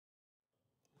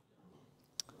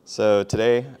So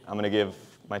today I'm going to give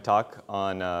my talk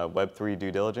on Web3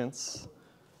 due diligence.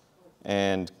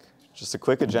 And just a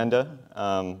quick agenda.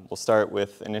 We'll start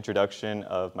with an introduction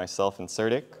of myself and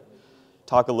CertiK,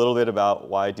 talk a little bit about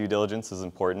why due diligence is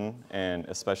important and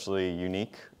especially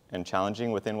unique and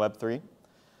challenging within Web3,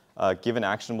 give an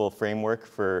actionable framework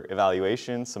for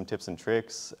evaluation, some tips and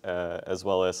tricks, as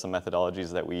well as some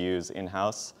methodologies that we use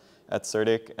in-house at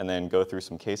CertiK, and then go through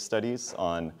some case studies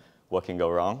on what can go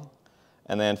wrong.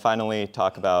 And then finally,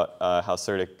 talk about how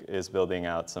CertiK is building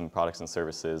out some products and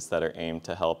services that are aimed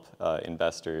to help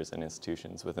investors and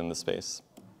institutions within the space.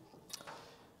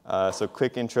 So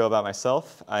quick intro about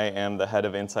myself. I am the head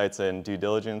of insights and due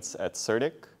diligence at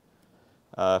CertiK.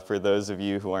 For those of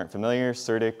you who aren't familiar,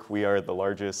 CertiK, we are the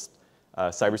largest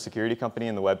cybersecurity company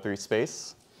in the Web3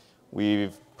 space. We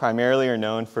primarily are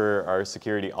known for our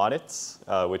security audits,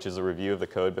 which is a review of the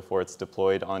code before it's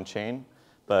deployed on-chain.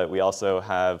 But we also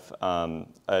have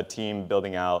a team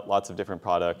building out lots of different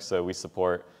products, so we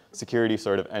support security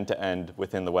sort of end-to-end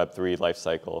within the Web3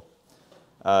 lifecycle.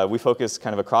 We focus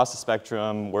kind of across the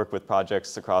spectrum, work with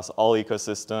projects across all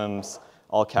ecosystems,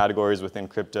 all categories within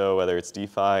crypto, whether it's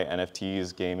DeFi,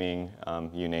 NFTs, gaming,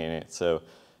 you name it. So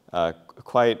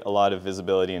quite a lot of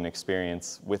visibility and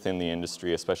experience within the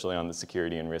industry, especially on the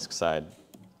security and risk side.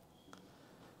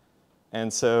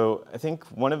 And so I think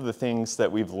one of the things that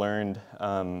we've learned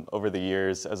over the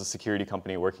years as a security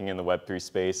company working in the Web3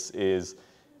 space is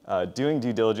doing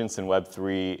due diligence in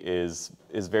Web3 is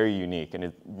very unique, and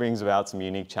it brings about some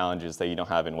unique challenges that you don't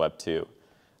have in Web2.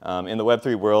 In the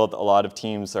Web3 world, a lot of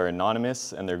teams are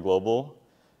anonymous and they're global.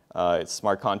 It's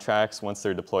smart contracts, once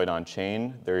they're deployed on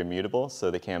chain, they're immutable, so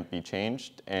they can't be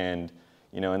changed. And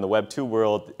in the Web2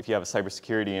 world, if you have a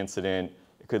cybersecurity incident,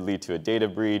 it could lead to a data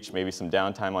breach, maybe some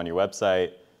downtime on your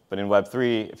website. But in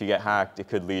Web3, if you get hacked, it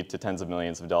could lead to tens of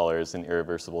millions of dollars in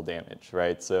irreversible damage,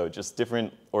 right? So just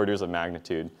different orders of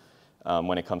magnitude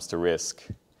when it comes to risk.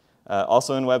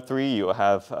 Also in Web3, you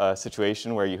have a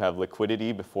situation where you have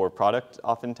liquidity before product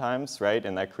oftentimes, right?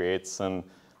 And that creates some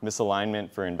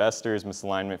misalignment for investors,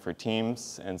 misalignment for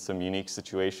teams, and some unique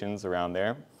situations around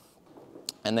there.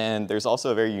 And then there's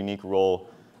also a very unique role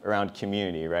around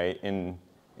community, right?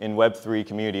 In Web3,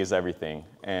 community is everything.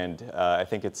 And I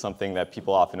think it's something that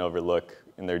people often overlook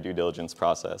in their due diligence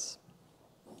process.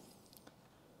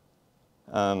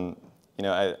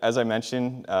 As I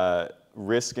mentioned,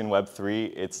 risk in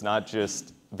Web3, it's not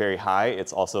just very high,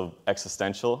 it's also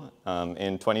existential.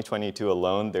 In 2022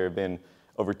 alone, there have been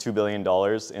over $2 billion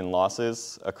in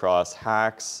losses across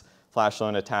hacks, flash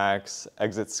loan attacks,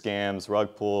 exit scams,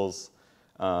 rug pulls,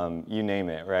 you name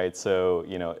it, right? So,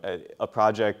 a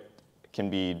project can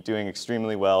be doing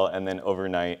extremely well and then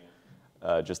overnight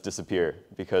just disappear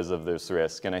because of this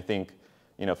risk. And I think,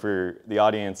 for the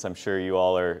audience, I'm sure you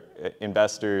all are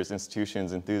investors,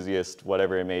 institutions, enthusiasts,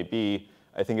 whatever it may be.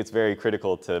 I think it's very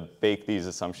critical to bake these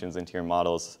assumptions into your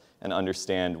models and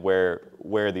understand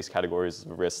where these categories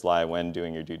of risk lie when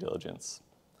doing your due diligence.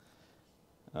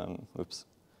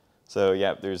 So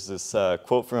yeah, there's this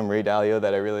quote from Ray Dalio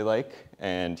that I really like,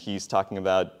 and he's talking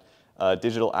about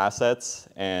digital assets,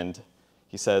 and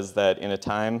he says that at a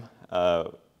time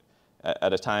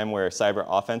where cyber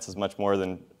offense is much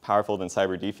more powerful than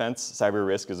cyber defense, cyber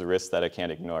risk is a risk that I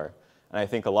can't ignore. And I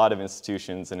think a lot of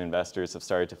institutions and investors have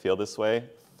started to feel this way.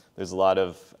 There's a lot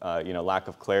of lack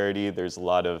of clarity. There's a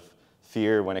lot of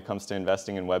fear when it comes to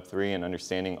investing in Web3 and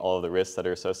understanding all of the risks that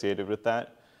are associated with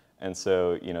that. And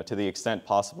so, to the extent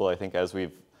possible, I think as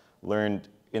we've learned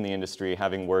in the industry,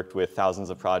 having worked with thousands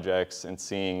of projects and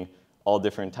seeing all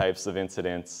different types of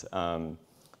incidents,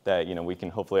 that we can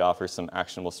hopefully offer some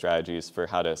actionable strategies for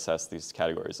how to assess these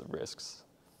categories of risks.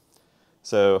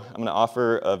 So I'm going to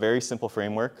offer a very simple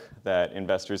framework that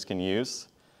investors can use,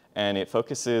 and it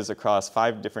focuses across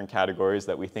 5 different categories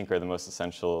that we think are the most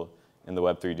essential in the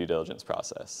Web3 due diligence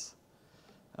process.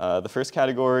 The first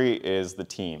category is the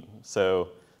team. So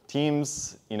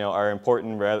teams are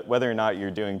important whether or not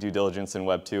you're doing due diligence in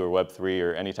Web2 or Web3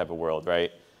 or any type of world,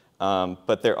 right?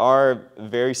 But there are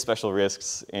very special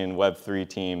risks in Web3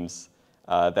 teams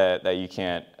that you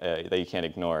can't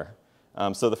ignore.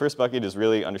 So the first bucket is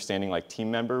really understanding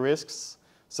team member risks.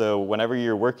 So whenever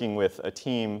you're working with a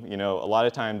team, a lot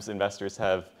of times investors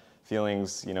have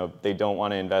feelings, they don't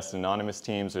want to invest in anonymous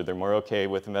teams, or they're more okay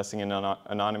with investing in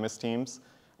anonymous teams.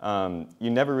 You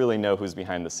never really know who's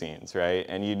behind the scenes, right?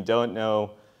 And you don't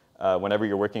know whenever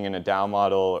you're working in a DAO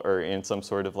model or in some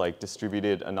sort of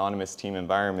distributed anonymous team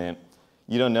environment,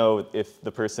 you don't know if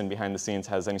the person behind the scenes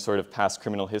has any sort of past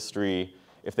criminal history,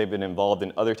 if they've been involved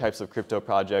in other types of crypto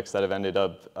projects that have ended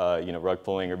up rug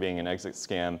pulling or being an exit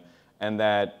scam. And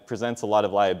that presents a lot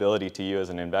of liability to you as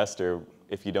an investor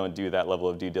if you don't do that level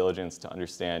of due diligence to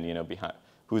understand,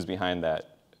 who's behind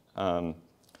that.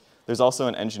 There's also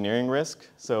an engineering risk.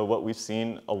 So what we've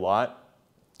seen a lot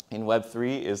in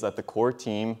Web3 is that the core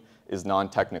team is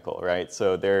non-technical, right?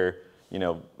 So they're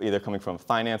either coming from a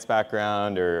finance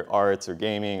background or arts or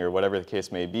gaming or whatever the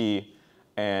case may be,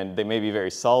 and they may be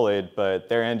very solid, but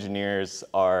their engineers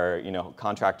are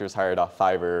contractors hired off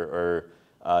Fiverr or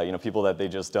people that they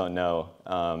just don't know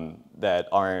that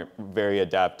aren't very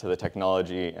adept to the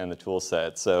technology and the tool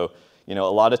set. So a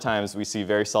lot of times we see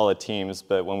very solid teams,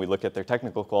 but when we look at their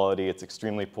technical quality, it's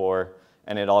extremely poor,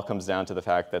 and it all comes down to the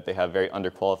fact that they have very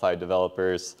underqualified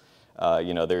developers.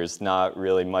 There's not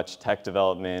really much tech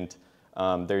development.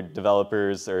 Their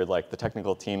developers or the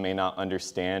technical team may not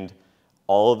understand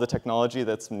all of the technology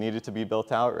that's needed to be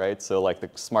built out, right? So the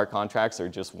smart contracts are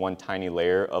just one tiny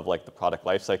layer of the product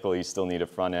lifecycle. You still need a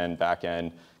front end, back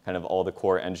end, kind of all the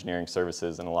core engineering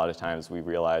services, and a lot of times we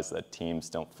realize that teams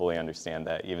don't fully understand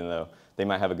that, even though they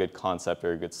might have a good concept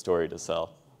or a good story to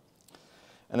sell.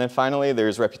 And then finally,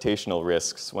 there's reputational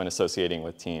risks when associating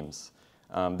with teams.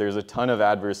 There's a ton of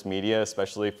adverse media,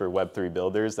 especially for Web3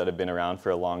 builders that have been around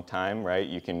for a long time, right?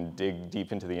 You can dig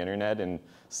deep into the internet and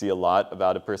see a lot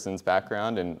about a person's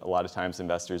background, and a lot of times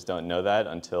investors don't know that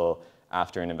until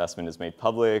after an investment is made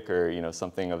public or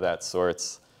something of that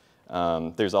sorts.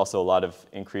 There's also a lot of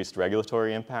increased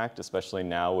regulatory impact, especially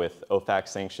now with OFAC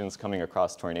sanctions coming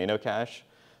across Tornado Cash.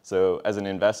 So as an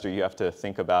investor, you have to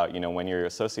think about when you're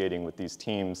associating with these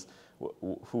teams,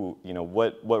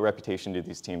 what reputation do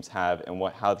these teams have, and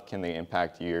how can they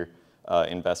impact your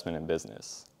investment in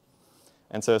business?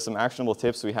 And so some actionable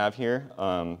tips we have here.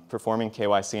 Performing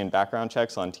KYC and background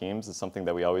checks on teams is something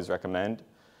that we always recommend.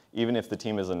 Even if the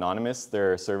team is anonymous,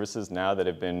 there are services now that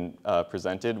have been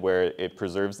presented where it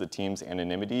preserves the team's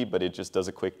anonymity, but it just does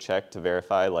a quick check to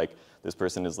verify this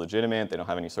person is legitimate, they don't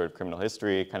have any sort of criminal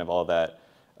history, kind of all that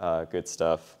good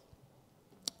stuff.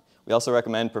 We also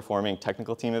recommend performing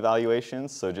technical team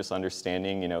evaluations, so just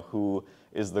understanding who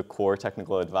is the core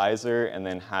technical advisor, and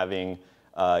then having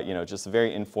just a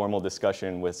very informal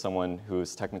discussion with someone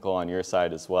who's technical on your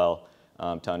side as well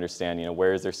to understand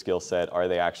where is their skill set, are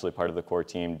they actually part of the core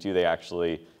team,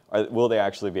 will they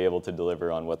actually be able to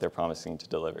deliver on what they're promising to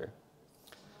deliver.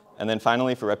 And then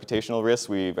finally, for reputational risks,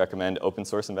 we recommend open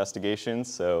source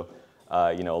investigations. So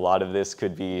a lot of this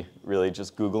could be really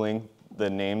just Googling the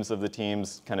names of the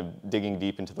teams, kind of digging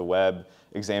deep into the web,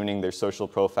 examining their social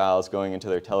profiles, going into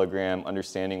their Telegram,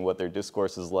 understanding what their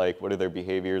discourse is like, what are their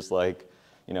behaviors like.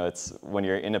 It's when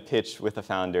you're in a pitch with a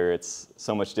founder, it's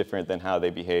so much different than how they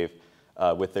behave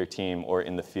with their team or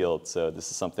in the field. So this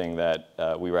is something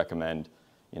that we recommend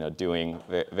doing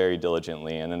very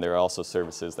diligently. And then there are also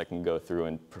services that can go through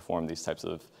and perform these types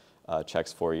of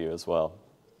checks for you as well.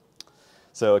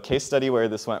 So a case study where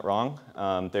this went wrong,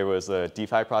 there was a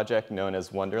DeFi project known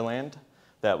as Wonderland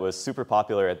that was super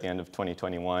popular at the end of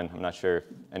 2021. I'm not sure if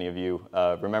any of you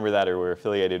remember that or were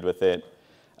affiliated with it.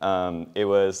 It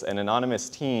was an anonymous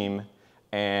team,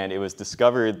 and it was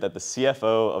discovered that the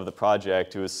CFO of the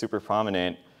project, who was super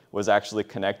prominent, was actually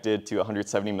connected to a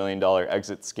 $170 million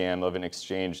exit scam of an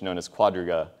exchange known as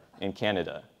Quadriga in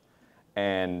Canada.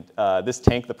 And this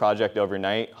tanked the project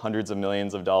overnight, hundreds of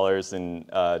millions of dollars in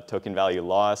token value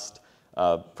lost,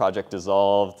 project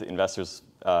dissolved, investors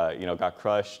got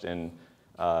crushed, and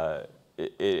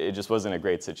it just wasn't a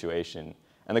great situation.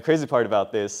 And the crazy part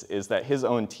about this is that his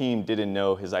own team didn't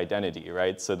know his identity,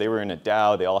 right? So they were in a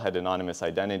DAO, they all had anonymous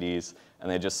identities, and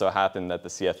they just so happened that the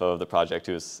CFO of the project,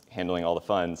 who was handling all the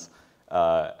funds,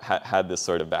 had this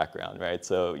sort of background, right?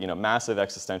 So massive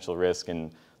existential risk,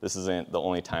 and this isn't the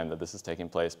only time that this is taking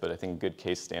place, but I think a good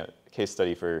case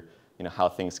study for how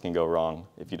things can go wrong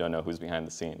if you don't know who's behind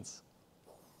the scenes.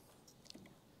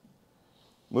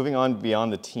 Moving on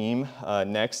beyond the team,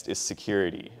 next is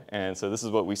security. And so this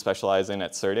is what we specialize in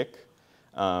at CertiK.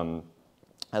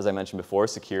 As I mentioned before,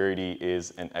 security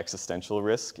is an existential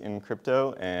risk in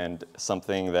crypto, and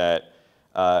something that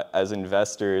as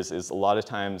investors is a lot of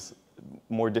times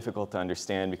more difficult to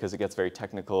understand because it gets very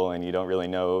technical and you don't really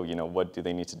know, what do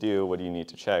they need to do, what do you need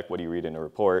to check, what do you read in a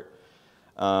report.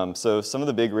 So some of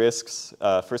the big risks,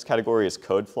 first category is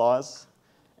code flaws.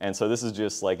 And so this is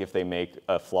just like if they make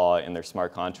a flaw in their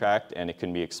smart contract and it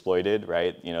can be exploited,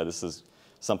 right? This is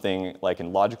something like a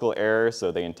logical error,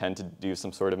 so they intend to do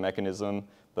some sort of mechanism,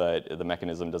 but the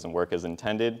mechanism doesn't work as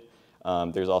intended.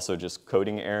 There's also just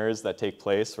coding errors that take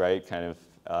place, right? Kind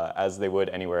of as they would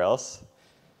anywhere else.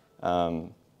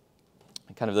 Kind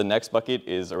of the next bucket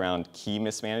is around key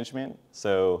mismanagement.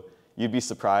 So, you'd be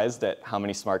surprised at how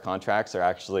many smart contracts are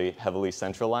actually heavily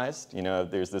centralized. You know,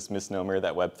 there's this misnomer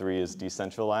that Web3 is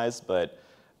decentralized, but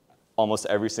almost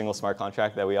every single smart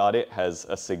contract that we audit has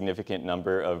a significant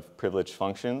number of privileged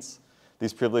functions.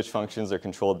 These privileged functions are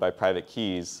controlled by private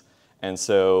keys, and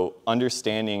so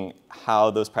understanding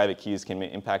how those private keys can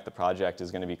impact the project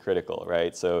is going to be critical,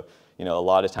 right? So, you know, a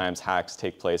lot of times hacks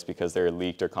take place because there are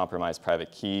leaked or compromised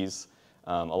private keys.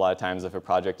 A lot of times if a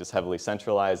project is heavily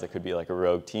centralized, it could be like a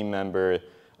rogue team member,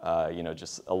 you know,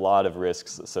 just a lot of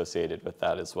risks associated with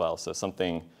that as well. So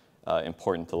something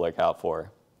important to look out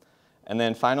for. And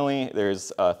then finally,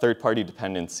 there's third-party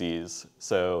dependencies.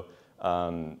 So,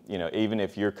 you know, even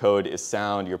if your code is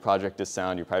sound, your project is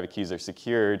sound, your private keys are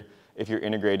secured, if you're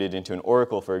integrated into an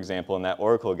Oracle, for example, and that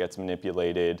Oracle gets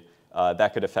manipulated,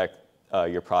 that could affect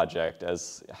your project,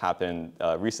 as happened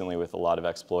recently with a lot of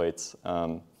exploits.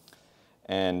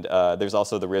 And there's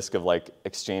also the risk of like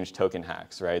exchange token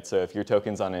hacks, right? So if your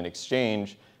token's on an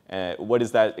exchange, what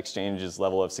is that exchange's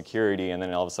level of security? And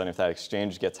then all of a sudden, if that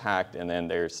exchange gets hacked and then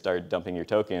they start dumping your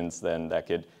tokens, then that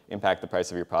could impact the price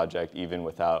of your project even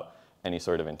without any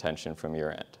sort of intention from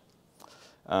your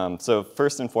end. So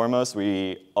first and foremost,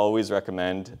 we always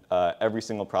recommend every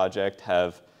single project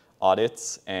have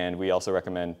audits, and we also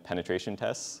recommend penetration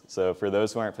tests. So for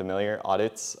those who aren't familiar,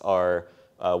 audits are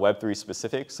Web3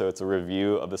 specific, so it's a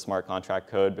review of the smart contract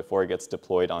code before it gets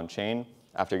deployed on chain.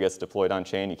 After it gets deployed on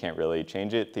chain, you can't really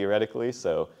change it theoretically,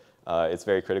 so it's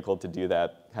very critical to do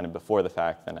that kind of before the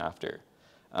fact than after.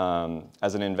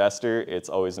 As an investor, it's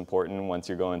always important once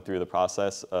you're going through the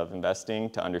process of investing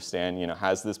to understand, you know,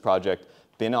 has this project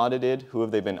been audited? Who have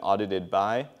they been audited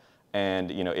by? And,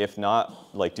 you know, if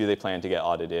not, like, do they plan to get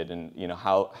audited? And, you know,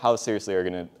 how seriously are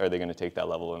they going to take that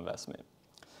level of investment?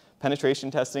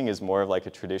 Penetration testing is more of like a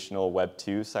traditional Web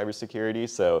 2 cybersecurity.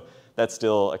 So that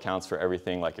still accounts for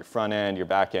everything like your front end, your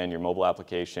back end, your mobile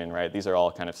application, right? These are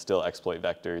all kind of still exploit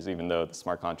vectors, even though the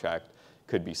smart contract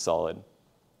could be solid.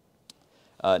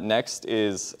 Next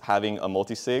is having a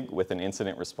multi-sig with an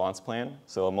incident response plan.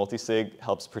 So a multi-sig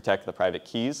helps protect the private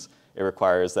keys. It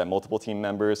requires that multiple team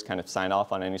members kind of sign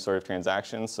off on any sort of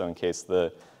transaction. So in case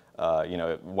the you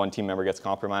know, one team member gets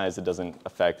compromised, it doesn't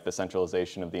affect the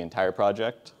centralization of the entire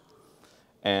project.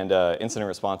 And incident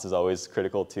response is always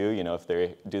critical too. You know, if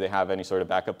do they have any sort of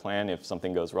backup plan if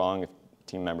something goes wrong, if a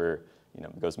team member, you know,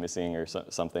 goes missing or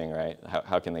something, right?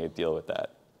 How can they deal with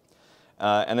that?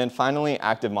 And then finally,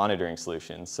 active monitoring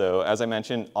solutions. So as I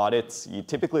mentioned, audits,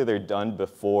 typically they're done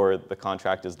before the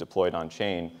contract is deployed on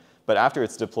chain. But after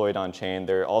it's deployed on chain,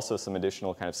 there are also some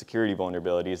additional kind of security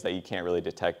vulnerabilities that you can't really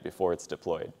detect before it's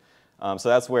deployed. So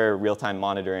that's where real-time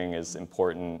monitoring is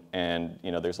important, and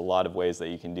you know, there's a lot of ways that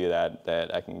you can do that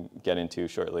that I can get into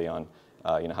shortly on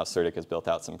you know, how CertiK has built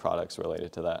out some products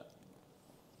related to that.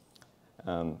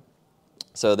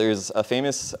 So there's a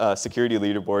famous security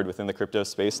leaderboard within the crypto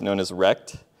space known as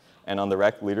Rekt, and on the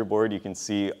Rekt leaderboard you can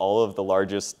see all of the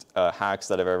largest hacks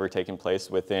that have ever taken place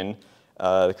within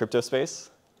the crypto space.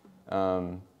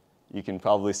 You can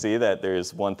probably see that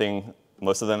there's one thing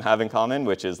most of them have in common,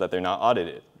 which is that they're not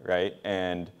audited, right?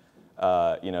 And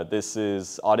you know,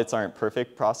 audits aren't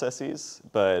perfect processes,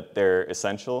 but they're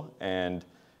essential and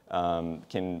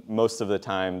can most of the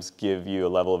times give you a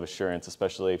level of assurance,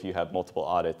 especially if you have multiple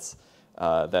audits,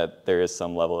 that there is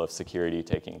some level of security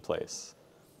taking place.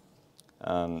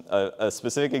 A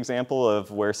specific example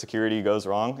of where security goes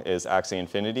wrong is Axie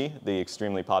Infinity, the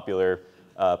extremely popular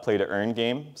play-to-earn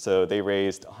game. So they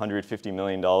raised $150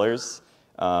 million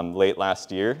late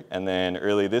last year, and then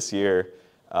early this year,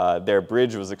 their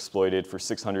bridge was exploited for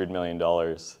 $600 million,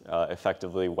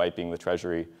 effectively wiping the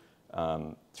treasury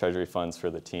funds for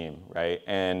the team, right?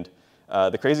 And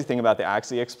the crazy thing about the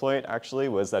Axie exploit actually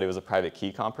was that it was a private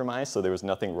key compromise, so there was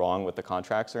nothing wrong with the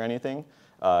contracts or anything.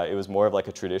 It was more of like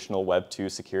a traditional Web 2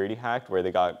 security hack where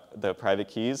they got the private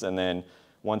keys, and then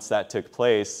once that took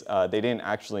place, they didn't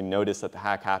actually notice that the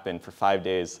hack happened for 5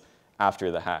 days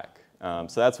after the hack.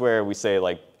 So that's where we say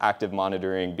like active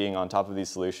monitoring, being on top of these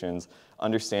solutions,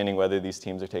 understanding whether these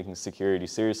teams are taking security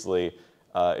seriously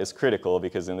is critical,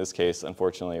 because in this case,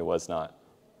 unfortunately, it was not.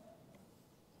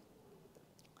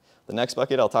 The next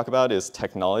bucket I'll talk about is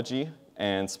technology,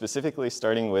 and specifically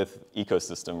starting with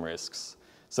ecosystem risks.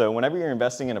 So whenever you're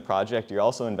investing in a project, you're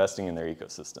also investing in their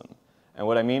ecosystem. And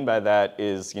what I mean by that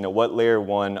is, you know, what layer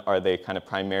 1 are they kind of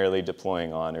primarily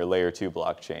deploying on, or layer 2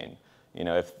 blockchain? You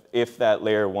know, if that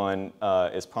layer 1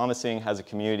 is promising, has a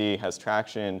community, has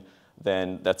traction,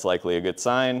 then that's likely a good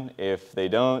sign. If they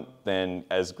don't, then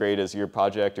as great as your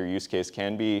project or use case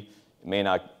can be, it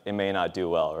may not do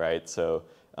well, right? So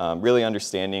really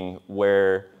understanding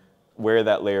where where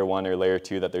that layer 1 or layer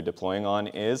 2 that they're deploying on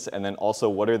is, and then also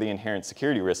what are the inherent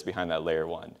security risks behind that layer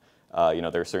 1.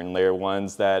 There are certain layer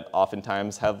 1s that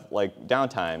oftentimes have like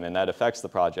downtime, and that affects the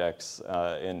projects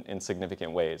in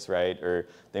significant ways, right? Or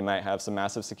they might have some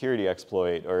massive security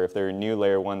exploit, or if they're a new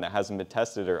layer 1 that hasn't been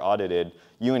tested or audited,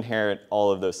 you inherit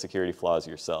all of those security flaws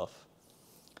yourself.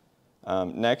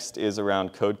 Next is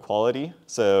around code quality.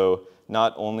 So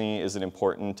not only is it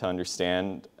important to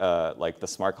understand like the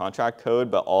smart contract code,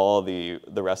 but all the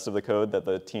rest of the code that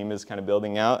the team is kind of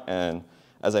building out. And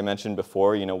as I mentioned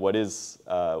before, what is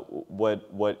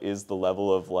the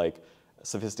level of like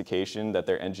sophistication that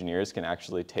their engineers can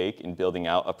actually take in building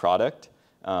out a product?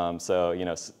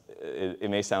 It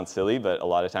may sound silly, but a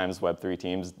lot of times Web3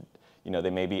 teams, they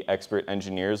may be expert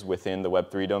engineers within the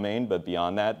Web3 domain, but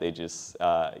beyond that, they just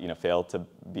fail to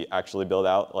actually build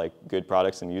out like good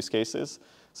products and use cases.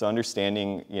 So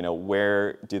understanding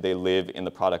where do they live in the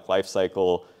product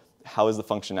lifecycle, how is the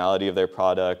functionality of their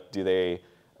product, do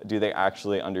they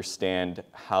actually understand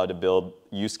how to build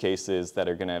use cases that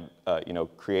are going to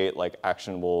create like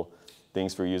actionable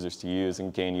things for users to use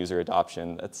and gain user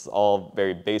adoption. That's all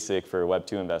very basic for a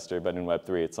Web2 investor, but in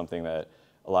Web3 it's something that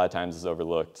a lot of times is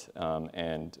overlooked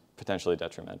and potentially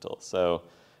detrimental. So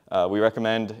we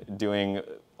recommend doing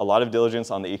a lot of diligence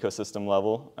on the ecosystem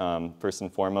level. First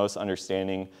and foremost,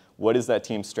 understanding what is that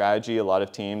team's strategy. A lot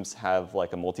of teams have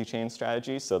like a multi-chain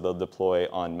strategy, so they'll deploy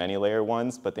on many layer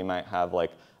 1s, but they might have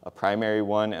like a primary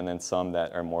one and then some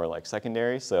that are more like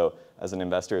secondary. So as an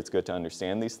investor, it's good to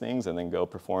understand these things and then go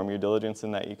perform your diligence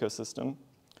in that ecosystem.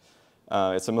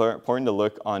 It's important to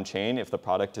look on chain if the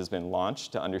product has been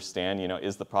launched to understand,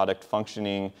 is the product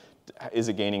functioning? Is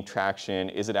it gaining traction?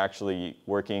 Is it actually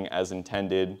working as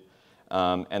intended?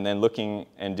 And then looking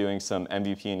and doing some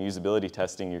MVP and usability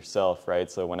testing yourself, right?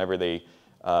 So whenever they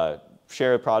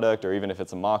share a product, or even if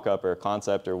it's a mock-up or a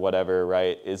concept or whatever,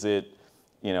 right? Is it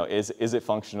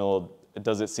functional?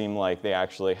 Does it seem like they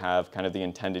actually have kind of the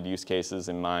intended use cases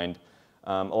in mind?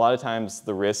 A lot of times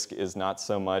the risk is not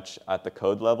so much at the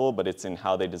code level, but it's in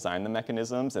how they design the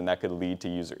mechanisms, and that could lead to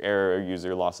user error,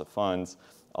 user loss of funds,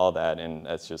 all that, and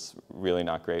that's just really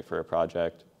not great for a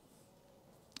project.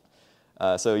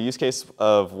 So a use case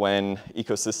of when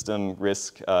ecosystem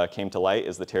risk came to light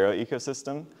is the Terra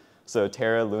ecosystem. So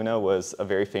Terra Luna was a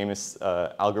very famous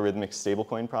algorithmic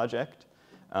stablecoin project.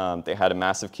 They had a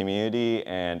massive community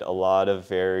and a lot of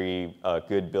very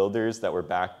good builders that were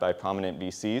backed by prominent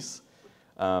VCs.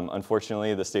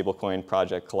 Unfortunately, the stablecoin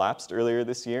project collapsed earlier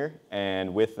this year,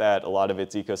 and with that, a lot of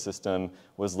its ecosystem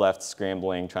was left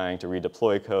scrambling, trying to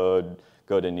redeploy code,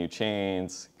 go to new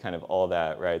chains, kind of all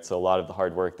that, right? So a lot of the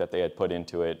hard work that they had put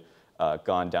into it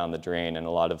gone down the drain, and a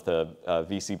lot of the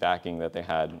VC backing that they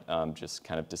had just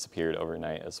kind of disappeared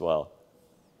overnight as well.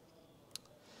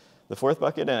 The fourth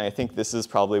bucket, and I think this is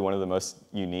probably one of the most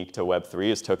unique to Web3,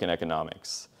 is token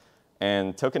economics.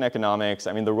 And token economics,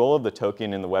 I mean, the role of the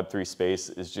token in the Web3 space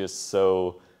is just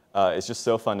so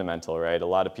fundamental, right? A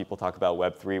lot of people talk about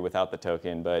Web3 without the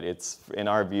token, but in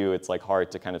our view, it's like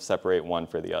hard to kind of separate one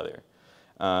for the other.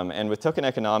 And with token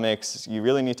economics, you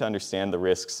really need to understand the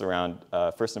risks around,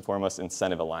 first and foremost,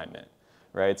 incentive alignment,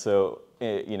 right? So,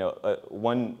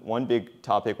 one big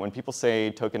topic, when people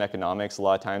say token economics, a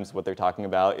lot of times what they're talking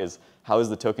about is how is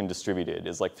the token distributed?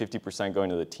 Is like 50% going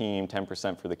to the team,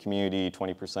 10% for the community,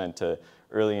 20% to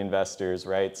early investors,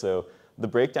 right? So the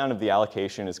breakdown of the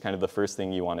allocation is kind of the first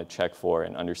thing you want to check for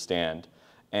and understand.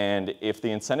 And if the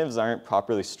incentives aren't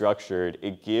properly structured,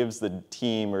 it gives the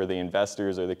team or the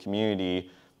investors or the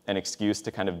community an excuse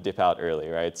to kind of dip out early,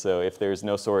 right? So if there's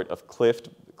no sort of cliff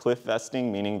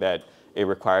vesting, meaning that it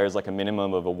requires like a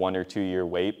minimum of a 1 or 2 year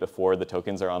wait before the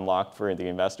tokens are unlocked for the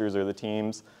investors or the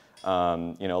teams. A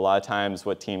lot of times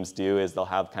what teams do is they'll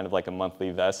have kind of like a monthly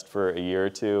vest for a year or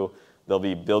two. They'll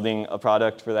be building a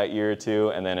product for that year or two,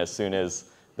 and then as soon as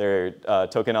their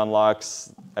token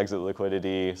unlocks, exit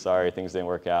liquidity, sorry, things didn't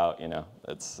work out,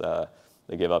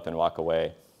 they give up and walk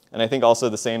away. And I think also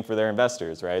the same for their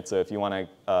investors, right? So if you want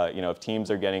to, if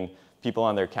teams are getting people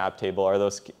on their cap table, are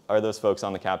those folks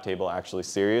on the cap table actually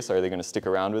serious? Are they going to stick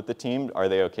around with the team? Are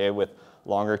they okay with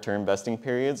longer term vesting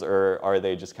periods, or are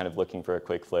they just kind of looking for a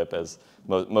quick flip, as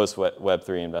most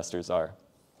Web3 investors are?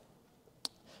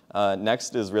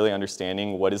 Next is really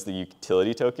understanding what is the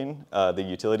utility token, the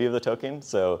utility of the token.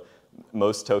 So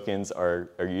most tokens are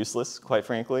useless, quite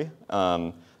frankly.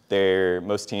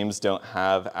 Most teams don't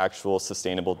have actual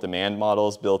sustainable demand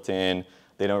models built in.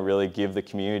 They don't really give the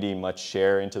community much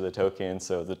share into the token,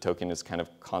 so the token is kind of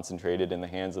concentrated in the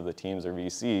hands of the teams or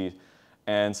VC.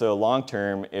 And so long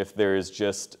term, if there's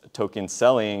just token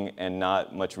selling and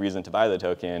not much reason to buy the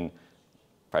token,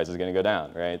 price is going to go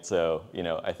down, right? So,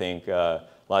 I think a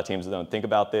lot of teams don't think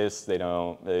about this. They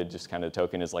just kind of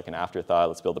token is like an afterthought.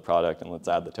 Let's build a product and let's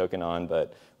add the token on.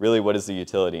 But really, what is the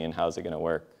utility and how is it going to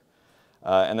work?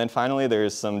 And then finally,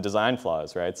 there's some design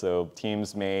flaws, right? So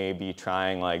teams may be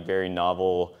trying like very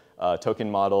novel token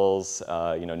models,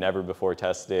 never before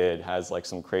tested, has like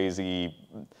some crazy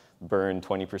burn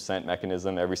 20%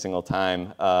 mechanism every single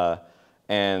time.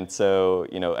 And so,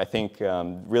 I think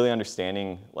really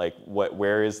understanding like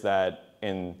where is that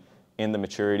in the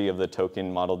maturity of the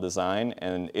token model design,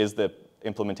 and is the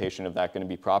implementation of that going to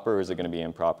be proper or is it going to be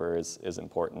improper is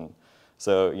important.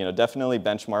 So, definitely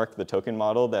benchmark the token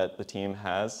model that the team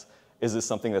has. Is this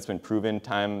something that's been proven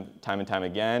time and time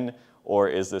again, or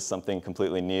is this something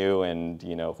completely new and,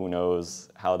 who knows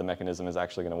how the mechanism is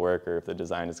actually going to work or if the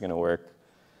design is going to work?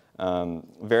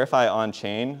 Verify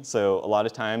on-chain. So a lot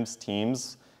of times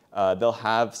teams, they'll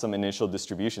have some initial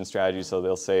distribution strategy. So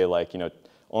they'll say like,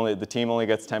 the team only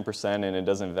gets 10% and it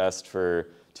doesn't vest for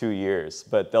 2 years.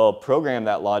 But they'll program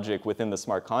that logic within the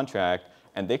smart contract,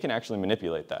 and they can actually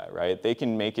manipulate that, right? They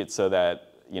can make it so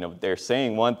that they're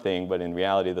saying one thing, but in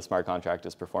reality, the smart contract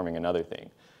is performing another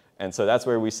thing. And so that's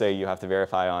where we say you have to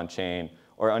verify on-chain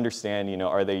or understand,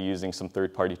 are they using some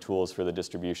third-party tools for the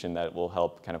distribution that will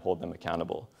help kind of hold them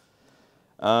accountable.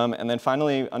 And then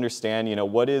finally, understand,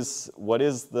 what is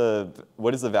the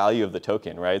value of the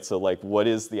token, right? So like, what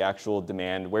is the actual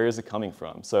demand? Where is it coming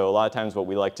from? So a lot of times, what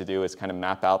we like to do is kind of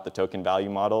map out the token value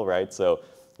model, right? So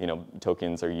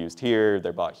tokens are used here,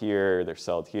 they're bought here, they're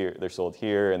sold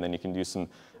here, and then you can do some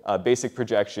basic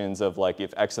projections of like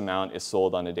if X amount is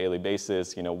sold on a daily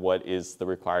basis, what is the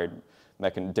required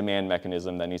demand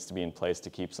mechanism that needs to be in place to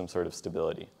keep some sort of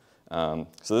stability.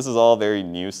 So this is all very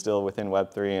new still within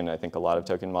Web3, and I think a lot of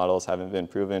token models haven't been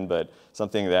proven, but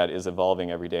something that is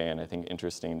evolving every day and I think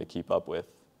interesting to keep up with.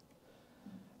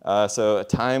 So a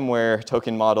time where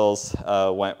token models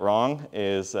went wrong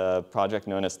is a project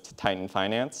known as Titan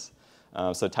Finance.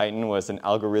 So Titan was an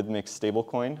algorithmic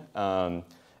stablecoin,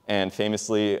 and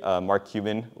famously Mark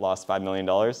Cuban lost $5 million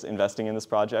investing in this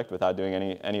project without doing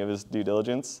any of his due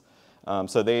diligence.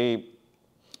 So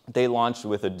they launched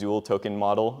with a dual token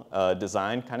model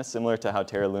design, kind of similar to how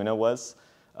Terra Luna was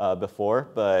before,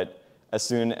 but as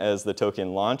soon as the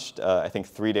token launched, I think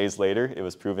 3 days later, it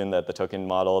was proven that the token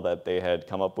model that they had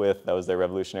come up with, that was their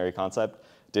revolutionary concept,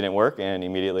 didn't work and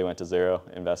immediately went to zero.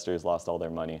 Investors lost all their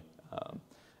money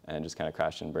and just kind of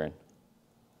crashed and burned.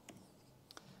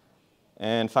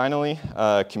 And finally,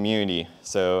 community.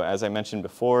 So as I mentioned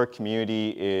before,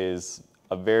 community is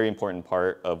a very important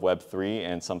part of Web3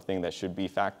 and something that should be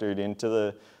factored into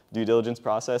the due diligence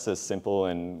process, as simple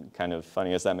and kind of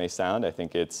funny as that may sound. I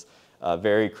think it's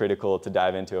very critical to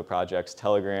dive into a project's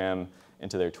Telegram,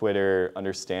 into their Twitter,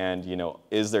 understand,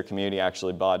 is their community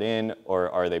actually bought in or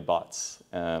are they bots?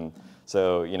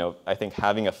 So, I think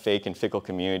having a fake and fickle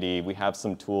community, we have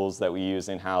some tools that we use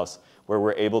in-house where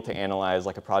we're able to analyze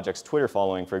like a project's Twitter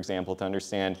following, for example, to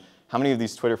understand how many of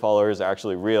these Twitter followers are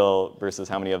actually real versus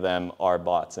how many of them are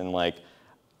bots. And like,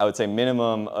 I would say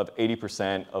minimum of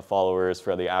 80% of followers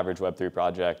for the average Web3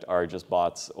 project are just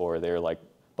bots, or they're like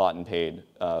bought and paid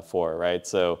for, right?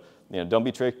 So, don't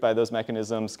be tricked by those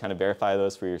mechanisms, kind of verify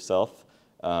those for yourself.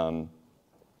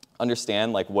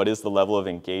 Understand like what is the level of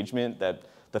engagement that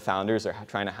the founders are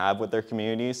trying to have with their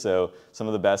community. So some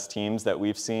of the best teams that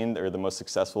we've seen, or the most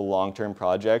successful long-term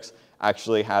projects,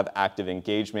 actually have active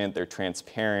engagement, they're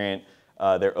transparent,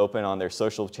 they're open on their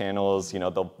social channels,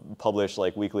 they'll publish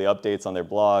like weekly updates on their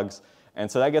blogs.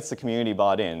 And so that gets the community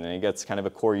bought in, and it gets kind of a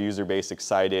core user base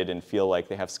excited and feel like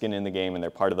they have skin in the game and they're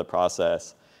part of the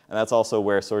process. And that's also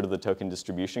where sort of the token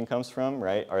distribution comes from,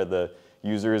 right? Are the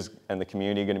users and the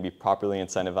community going to be properly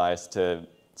incentivized to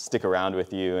stick around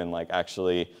with you and like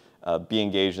actually be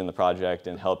engaged in the project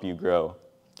and help you grow?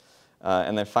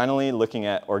 And then finally, looking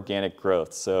at organic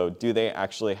growth. So do they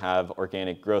actually have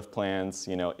organic growth plans?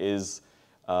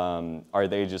 Are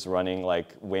they just running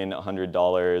like win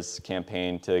 $100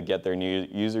 campaign to get their new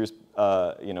users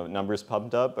numbers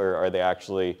pumped up, or are they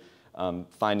actually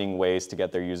finding ways to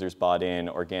get their users bought in,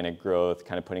 organic growth,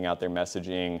 kind of putting out their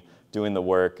messaging, doing the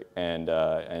work,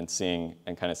 and seeing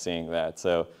that?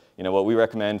 So what we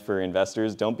recommend for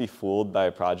investors, don't be fooled by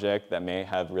a project that may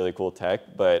have really cool tech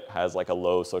but has like a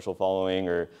low social following,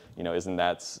 or isn't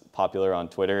that popular on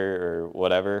Twitter or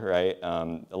whatever, right?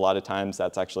 A lot of times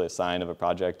that's actually a sign of a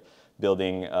project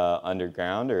building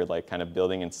underground, or like kind of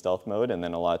building in stealth mode, and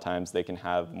then a lot of times they can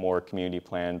have more community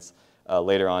plans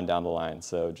later on down the line.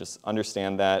 So just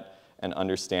understand that, and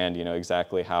understand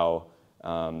exactly how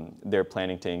they're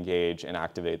planning to engage and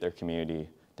activate their community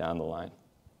down the line.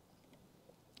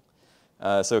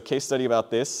 So a case study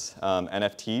about this,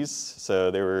 NFTs.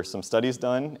 So there were some studies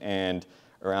done, and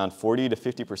around 40 to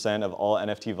 50% of all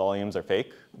NFT volumes are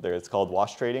fake. It's called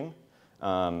wash trading.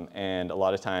 And a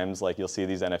lot of times, like you'll see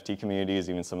these NFT communities,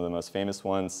 even some of the most famous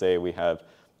ones, say we have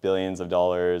billions of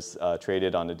dollars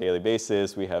traded on a daily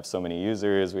basis. We have so many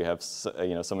users. We have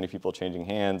so many people changing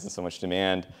hands and so much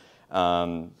demand.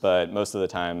 But most of the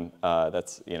time,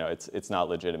 it's not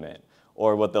legitimate.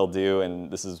 Or what they'll do,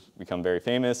 and this has become very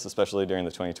famous, especially during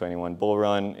the 2021 bull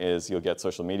run, is you'll get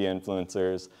social media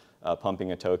influencers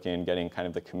pumping a token, getting kind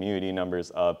of the community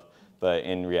numbers up. But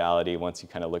in reality, once you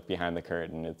kind of look behind the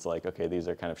curtain, it's like, okay, these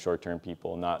are kind of short-term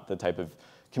people, not the type of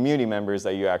community members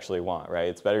that you actually want, right?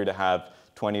 It's better to have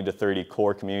 20 to 30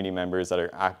 core community members that are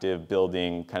active,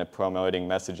 building, kind of promoting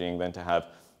messaging than to have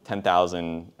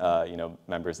 10,000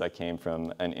 members that came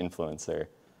from an influencer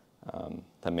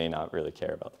that may not really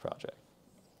care about the project.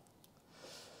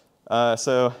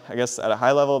 So I guess at a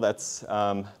high level, that's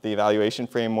the evaluation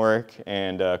framework.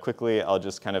 And quickly, I'll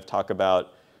just kind of talk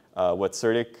about what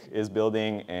CertiK is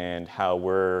building and how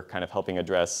we're kind of helping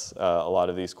address a lot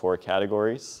of these core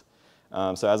categories.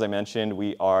 So as I mentioned,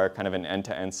 we are kind of an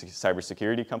end-to-end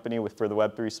cybersecurity company for the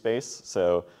Web3 space.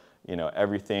 So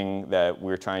everything that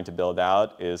we're trying to build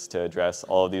out is to address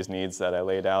all of these needs that I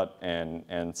laid out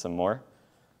and some more.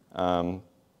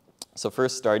 So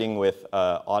first, starting with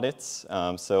audits.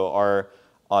 So our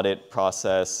audit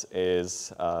process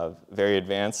is very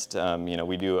advanced.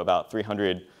 We do about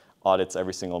 300 audits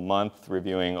every single month,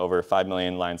 reviewing over 5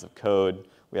 million lines of code.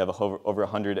 We have over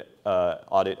 100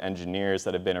 audit engineers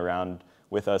that have been around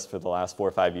with us for the last 4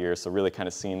 or 5 years, so really kind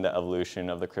of seeing the evolution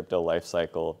of the crypto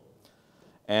lifecycle.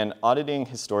 And auditing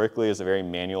historically is a very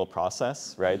manual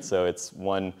process, right? So it's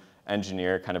one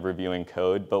engineer kind of reviewing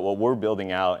code, but what we're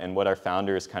building out and what our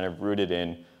founder is kind of rooted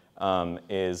in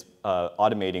is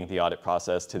automating the audit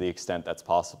process to the extent that's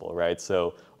possible, right?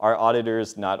 So our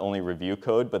auditors not only review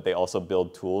code, but they also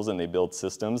build tools and they build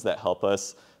systems that help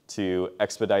us to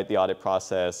expedite the audit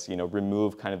process,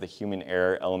 remove kind of the human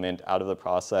error element out of the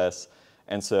process.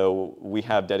 And so we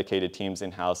have dedicated teams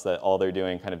in-house that all they're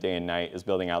doing kind of day and night is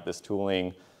building out this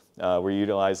tooling. We're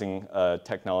utilizing a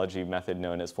technology method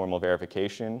known as formal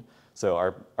verification. So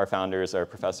our founders are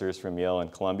professors from Yale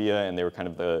and Columbia, and they were kind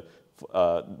of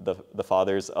the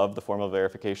fathers of the formal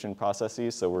verification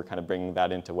processes. So we're kind of bringing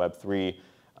that into Web3.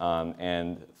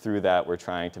 And through that, we're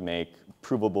trying to make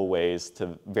provable ways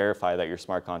to verify that your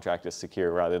smart contract is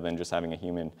secure rather than just having a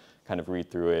human kind of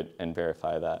read through it and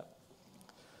verify that.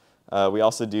 We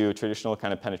also do traditional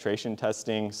kind of penetration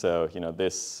testing. So,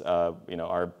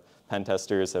 our pen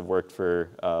testers have worked for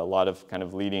a lot of kind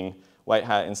of leading white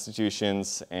hat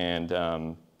institutions and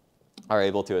are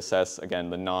able to assess, again,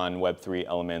 the non-Web3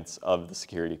 elements of the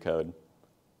security code.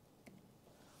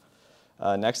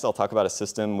 Next, I'll talk about a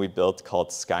system we built called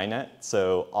Skynet.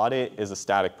 So audit is a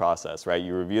static process, right?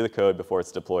 You review the code before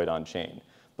it's deployed on-chain.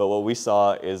 But what we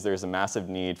saw is there's a massive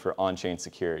need for on-chain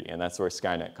security, and that's where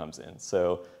Skynet comes in.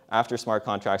 So after smart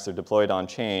contracts are deployed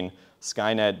on-chain,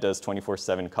 Skynet does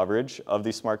 24/7 coverage of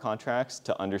these smart contracts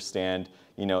to understand,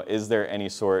 is there any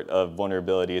sort of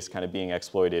vulnerabilities kind of being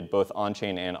exploited both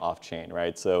on-chain and off-chain,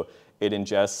 right? So it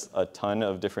ingests a ton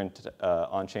of different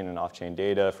on-chain and off-chain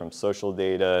data, from social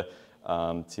data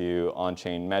to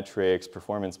on-chain metrics,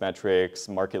 performance metrics,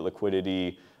 market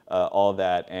liquidity, all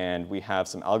that. And we have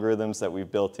some algorithms that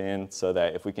we've built in so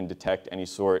that if we can detect any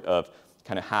sort of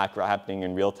kind of hack happening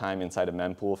in real time inside a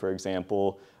mempool, for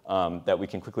example, that we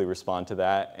can quickly respond to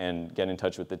that and get in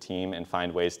touch with the team and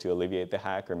find ways to alleviate the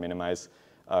hack or minimize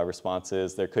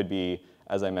responses. There could be,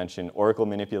 as I mentioned, Oracle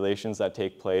manipulations that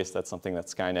take place. That's something that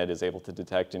Skynet is able to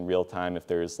detect in real time if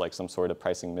there's like some sort of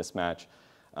pricing mismatch.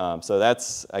 So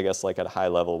that's, I guess, like at a high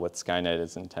level what Skynet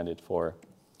is intended for.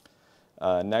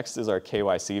 Next is our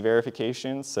KYC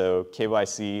verification. So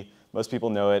KYC, most people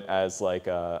know it as like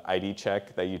a ID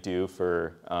check that you do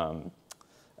for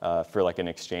like an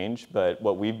exchange. But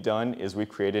what we've done is we've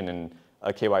created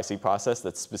a KYC process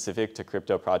that's specific to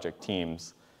crypto project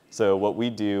teams. So what we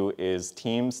do is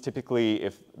teams, typically,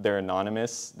 if they're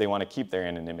anonymous, they want to keep their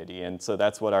anonymity. And so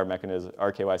that's what our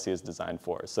KYC is designed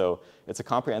for. So it's a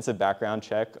comprehensive background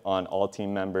check on all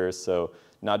team members. So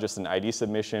not just an ID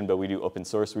submission, but we do open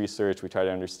source research. We try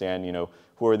to understand,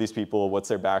 who are these people? What's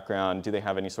their background? Do they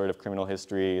have any sort of criminal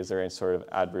history? Is there any sort of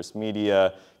adverse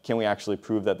media? Can we actually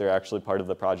prove that they're actually part of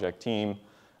the project team?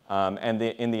 And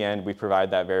in the end, we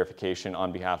provide that verification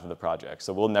on behalf of the project.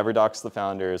 So we'll never dox the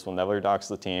founders, we'll never dox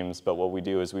the teams, but what we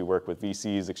do is we work with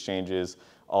VCs, exchanges,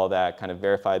 all that, kind of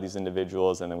verify these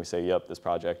individuals, and then we say, yep, this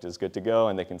project is good to go,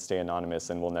 and they can stay anonymous,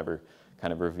 and we'll never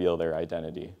kind of reveal their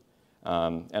identity.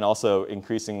 And also,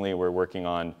 increasingly, we're working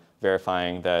on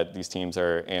verifying that these teams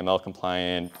are AML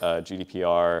compliant,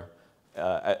 GDPR.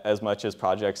 As much as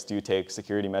projects do take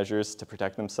security measures to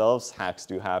protect themselves, hacks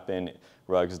do happen,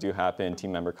 rugs do happen,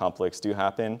 team member conflicts do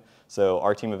happen. So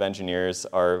our team of engineers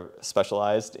are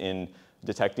specialized in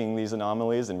detecting these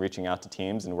anomalies and reaching out to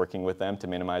teams and working with them to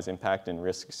minimize impact and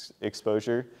risk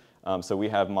exposure. So we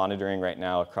have monitoring right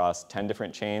now across 10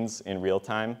 different chains in real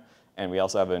time. And we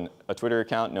also have a Twitter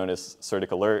account known as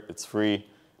CertiK Alert. It's free.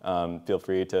 Feel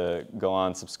free to go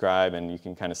on, subscribe, and you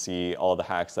can kind of see all the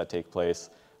hacks that take place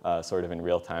sort of in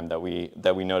real time that we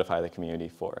notify the community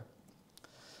for.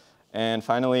 And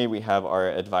finally, we have our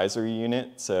advisory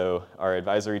unit. So our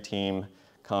advisory team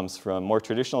comes from more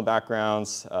traditional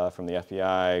backgrounds, from the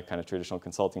FBI, kind of traditional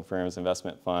consulting firms,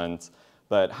 investment funds,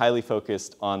 but highly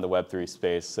focused on the Web3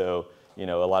 space. So, a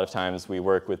lot of times we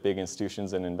work with big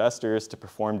institutions and investors to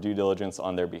perform due diligence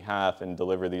on their behalf and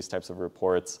deliver these types of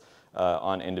reports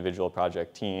on individual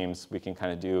project teams. We can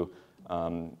kind of do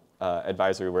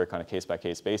advisory work on a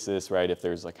case-by-case basis, right? If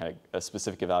there's like kind of a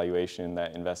specific evaluation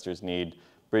that investors need,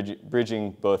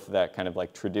 bridging both that kind of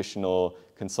like traditional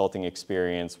consulting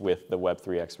experience with the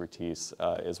Web3 expertise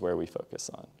is where we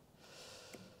focus on.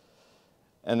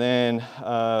 And then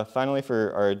finally,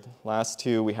 for our last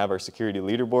two, we have our security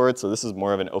leaderboard. So this is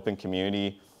more of an open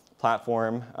community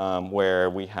platform where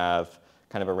we have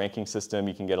kind of a ranking system.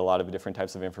 You can get a lot of different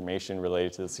types of information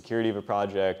related to the security of a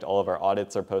project. All of our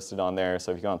audits are posted on there.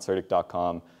 So if you go on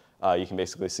CertiK.com, you can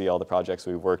basically see all the projects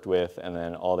we've worked with and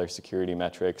then all their security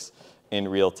metrics in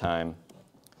real time.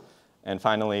 And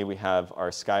finally, we have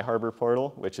our Sky Harbor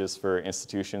portal, which is for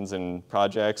institutions and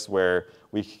projects where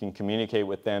we can communicate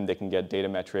with them. They can get data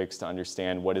metrics to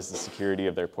understand what is the security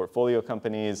of their portfolio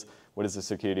companies, what is the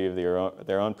security of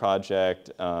their own project,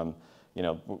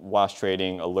 wash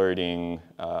trading, alerting,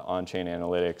 on-chain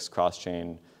analytics,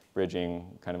 cross-chain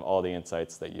bridging, kind of all the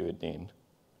insights that you would need.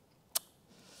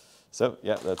 So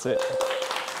yeah, that's it.